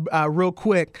real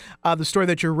quick the story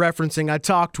that you're referencing. I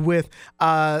talked with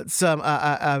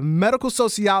some medical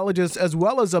sociologists as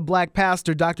well as a black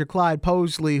pastor, Dr. Clyde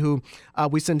Posley, who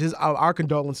we send our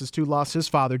condolences to, lost his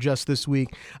father just this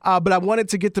week. But I wanted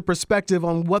to get the perspective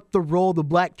on what the role the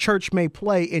black church may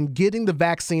play in getting the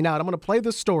vaccine out. I'm going to play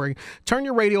this story. Turn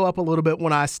your radio up a little bit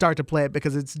when I start to play it,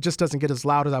 because it just doesn't get as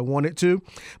loud as I want it to.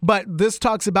 But this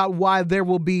talks about why there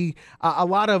will be a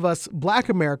lot of us black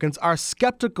Americans are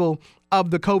skeptical of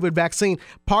the COVID vaccine.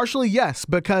 Partially, yes,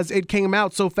 because it came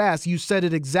out so fast. You said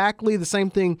it exactly the same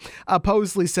thing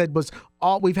Posley said was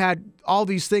we've had all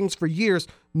these things for years,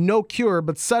 no cure,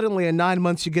 but suddenly in 9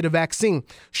 months you get a vaccine.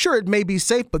 Sure, it may be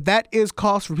safe, but that is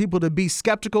cause for people to be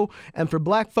skeptical. And for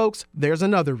black folks, there's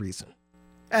another reason.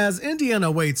 As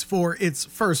Indiana waits for its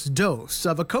first dose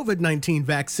of a COVID-19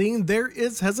 vaccine, there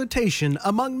is hesitation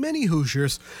among many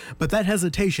Hoosiers, but that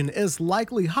hesitation is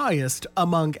likely highest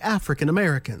among African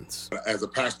Americans. As a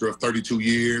pastor of 32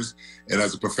 years and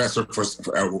as a professor for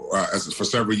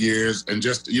several years and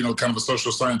just, kind of a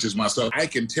social scientist myself, I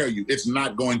can tell you it's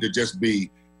not going to just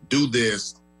be do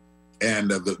this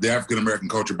and the African American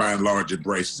culture by and large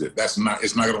embraces it. It's not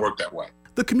going to work that way.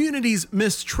 The community's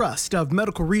mistrust of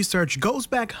medical research goes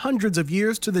back hundreds of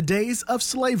years to the days of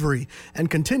slavery and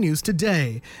continues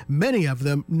today. Many of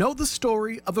them know the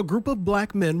story of a group of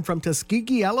black men from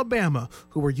Tuskegee, Alabama,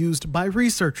 who were used by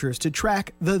researchers to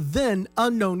track the then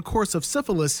unknown course of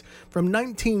syphilis from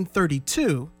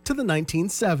 1932 to the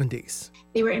 1970s.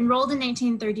 They were enrolled in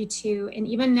 1932, and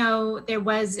even though there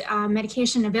was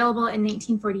medication available in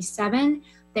 1947,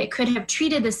 that could have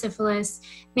treated the syphilis,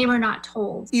 they were not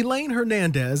told. Elaine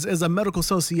Hernandez is a medical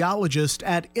sociologist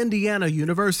at Indiana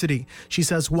University. She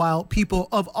says while people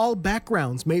of all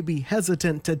backgrounds may be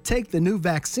hesitant to take the new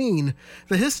vaccine,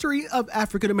 the history of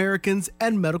African Americans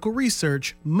and medical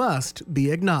research must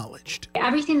be acknowledged.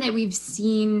 Everything that we've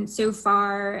seen so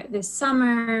far this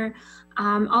summer,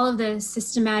 all of the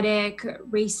systematic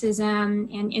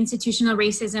racism and institutional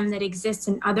racism that exists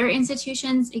in other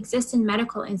institutions exists in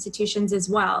medical institutions as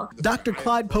well. Dr.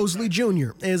 Clyde Posley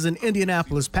Jr. is an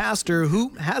Indianapolis pastor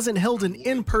who hasn't held an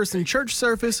in-person church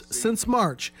service since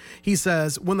March. He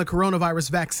says when the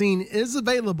coronavirus vaccine is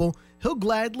available, he'll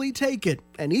gladly take it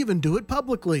and even do it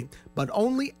publicly, but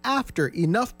only after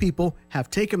enough people have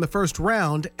taken the first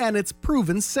round and it's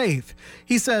proven safe.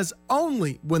 He says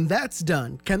only when that's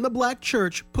done can the Black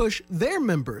church push their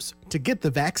members to get the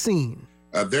vaccine.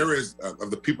 There is, of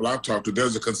the people I've talked to,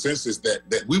 there's a consensus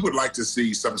that we would like to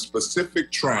see some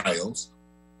specific trials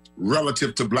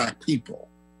relative to Black people,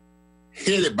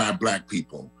 headed by Black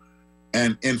people,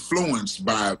 and influenced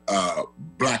by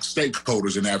Black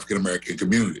stakeholders in the African American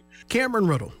community. Cameron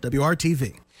Riddle,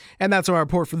 WRTV. And that's our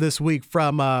report for this week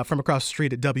from across the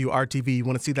street at WRTV. You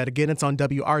want to see that again? It's on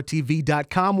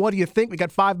WRTV.com. What do you think? We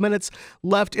got 5 minutes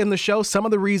left in the show. Some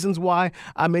of the reasons why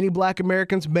many Black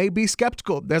Americans may be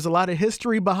skeptical. There's a lot of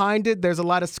history behind it. There's a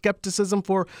lot of skepticism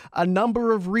for a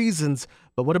number of reasons.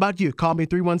 But what about you? Call me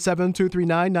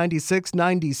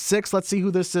 317-239-9696. Let's see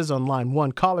who this is on line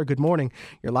one. Caller, good morning.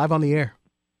 You're live on the air.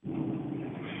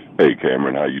 Hey,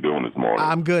 Cameron. How you doing this morning?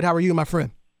 I'm good. How are you, my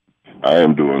friend? I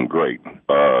am doing great.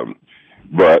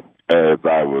 But as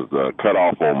I was cut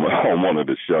off on one of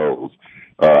the shows,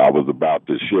 I was about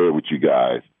to share with you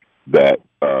guys that,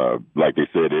 like they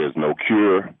said, there's no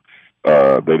cure.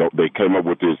 They came up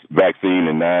with this vaccine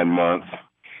in 9 months.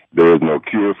 There is no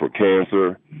cure for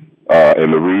cancer.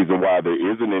 And the reason why there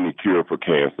isn't any cure for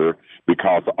cancer,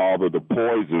 because of all of the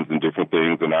poisons and different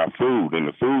things in our food, and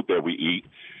the food that we eat,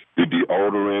 the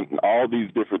deodorant, and all these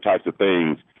different types of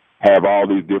things have all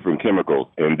these different chemicals.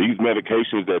 And these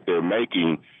medications that they're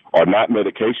making are not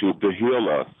medications to heal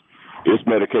us. It's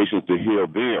medications to heal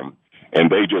them. And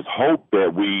they just hope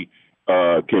that we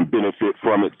can benefit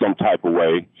from it some type of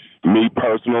way. Me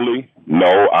personally,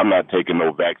 no, I'm not taking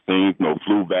no vaccines, no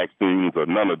flu vaccines or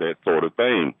none of that sort of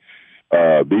thing.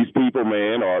 These people,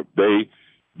 man,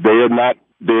 they're not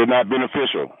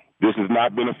beneficial. This is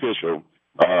not beneficial.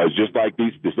 It's just like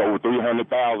there's over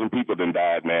 300,000 people that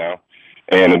died now.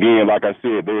 And again, like I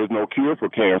said, there is no cure for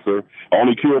cancer.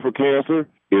 Only cure for cancer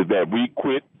is that we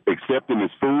quit accepting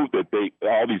this food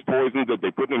all these poisons that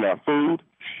they put in our food,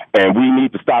 and we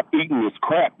need to stop eating this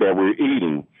crap that we're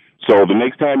eating. So the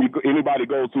next time anybody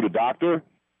goes to the doctor,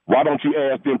 why don't you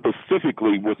ask them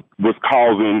specifically what's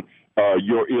causing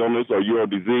your illness or your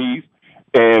disease?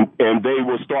 And they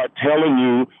will start telling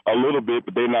you a little bit,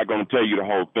 but they're not going to tell you the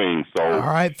whole thing. So, all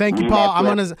right, thank you, Paul. I'm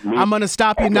gonna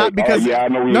stop you, not because I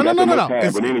know no.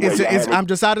 Anyway, I'm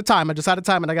just out of time.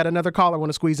 And I got another caller I want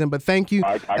to squeeze in. But thank you.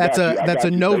 That's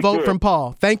a no vote from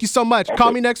Paul. Thank you so much. Okay.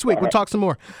 Call me next week. We'll talk some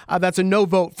more. That's a no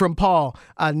vote from Paul.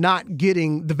 Not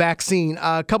getting the vaccine.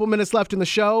 A couple minutes left in the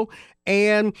show.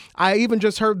 And I even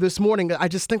just heard this morning, I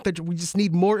just think that we just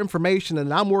need more information,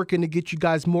 and I'm working to get you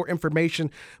guys more information.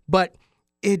 But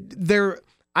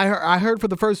I heard for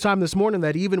the first time this morning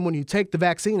that even when you take the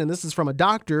vaccine, and this is from a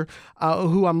doctor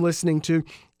who I'm listening to,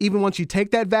 even once you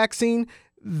take that vaccine,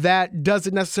 that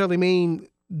doesn't necessarily mean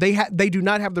they do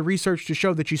not have the research to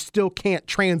show that you still can't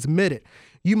transmit it.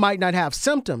 You might not have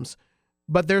symptoms,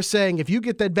 but they're saying if you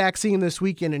get that vaccine this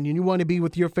weekend and you want to be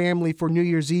with your family for New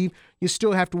Year's Eve, you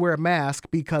still have to wear a mask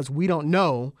because we don't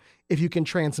know if you can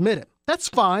transmit it. That's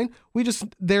fine.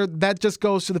 That just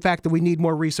goes to the fact that we need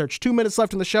more research. 2 minutes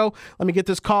left in the show. Let me get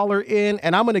this caller in,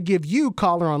 and I'm going to give you,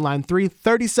 caller on line 3,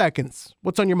 30 seconds.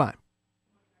 What's on your mind?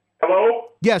 Hello?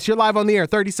 Yes, you're live on the air.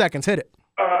 30 seconds. Hit it.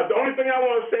 The only thing I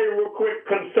want to say real quick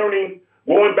concerning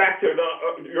going back to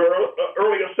your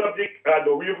earlier subject,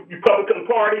 the Republican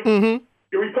Party. Mm-hmm.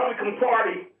 The Republican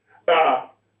Party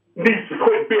needs to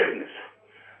quit business,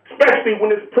 especially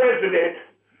when its president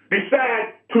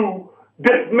decides to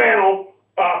dismantle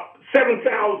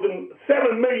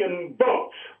 7 million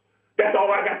votes. That's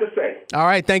all I got to say. All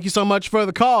right. Thank you so much for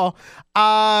the call.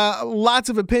 Lots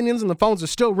of opinions, and the phones are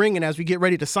still ringing as we get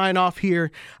ready to sign off here.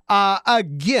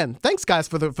 Again, thanks, guys,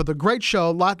 for the great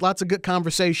show. Lots of good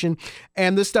conversation.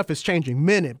 And this stuff is changing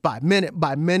minute by minute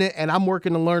by minute. And I'm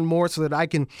working to learn more so that I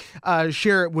can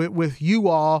share it with you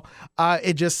all.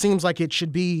 It just seems like it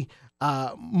should be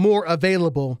more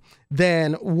available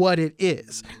than what it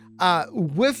is.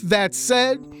 With that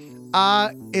said,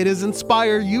 it is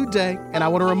Inspire You Day, and I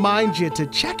want to remind you to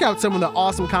check out some of the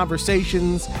awesome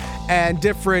conversations and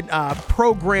different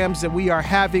programs that we are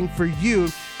having for you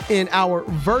in our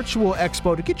virtual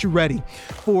expo to get you ready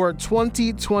for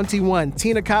 2021.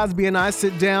 Tina Cosby and I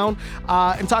sit down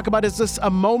and talk about, is this a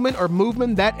moment or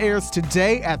movement? That airs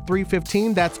today at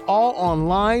 3:15. That's all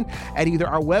online at either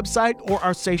our website or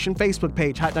our station Facebook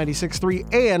page, Hot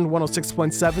 96.3 and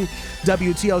 106.7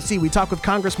 WTOC. We talk with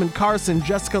Congressman Carson,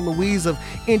 Jessica Louise of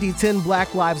Indy 10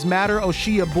 Black Lives Matter,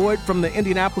 Oshia Boyd from the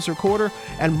Indianapolis Recorder,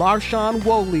 and Marshawn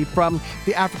Woley from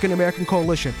the African American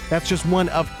Coalition. That's just one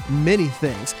of many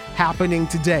things happening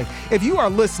today. If you are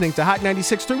listening to Hot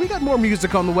 96.3, we got more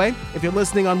music on the way. If you're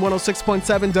listening on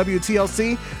 106.7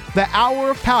 WTLC, the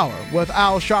Hour of Power with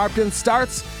Al Sharpton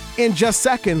starts in just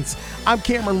seconds. I'm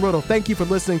Cameron Riddle. Thank you for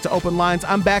listening to Open Lines.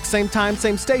 I'm back same time,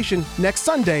 same station next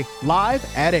Sunday, live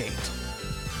at 8.